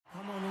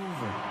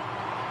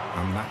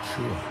I'm not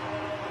sure.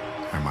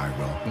 Am I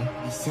welcome?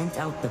 We sent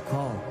out the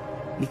call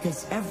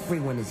because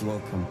everyone is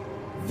welcome.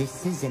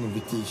 This is an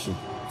invitation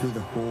to the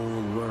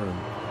whole world.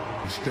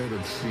 Instead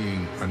of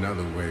seeing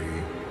another way,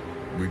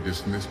 we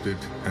dismissed it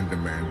and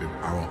demanded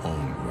our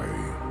own way.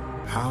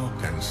 How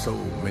can so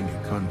many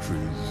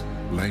countries,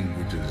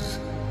 languages,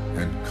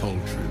 and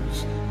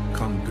cultures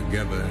come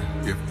together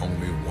if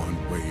only one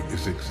way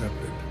is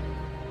accepted?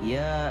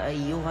 يا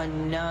أيها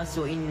الناس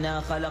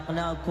إنا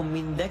خلقناكم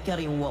من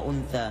ذكر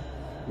وأنثى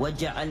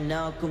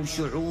وجعلناكم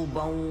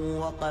شعوبا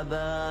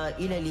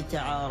وقبائل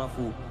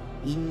لتعارفوا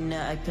إن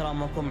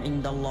أكرمكم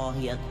عند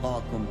الله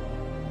أتقاكم.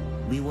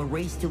 We were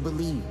raised to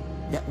believe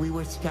that we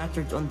were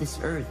scattered on this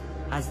earth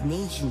as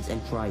nations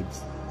and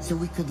tribes, so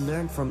we could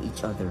learn from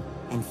each other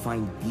and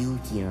find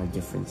beauty in our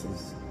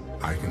differences.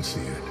 I can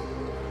see it.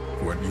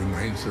 What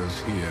unites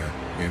us here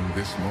in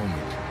this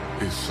moment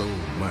is so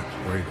much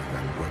greater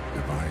than what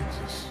divides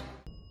us.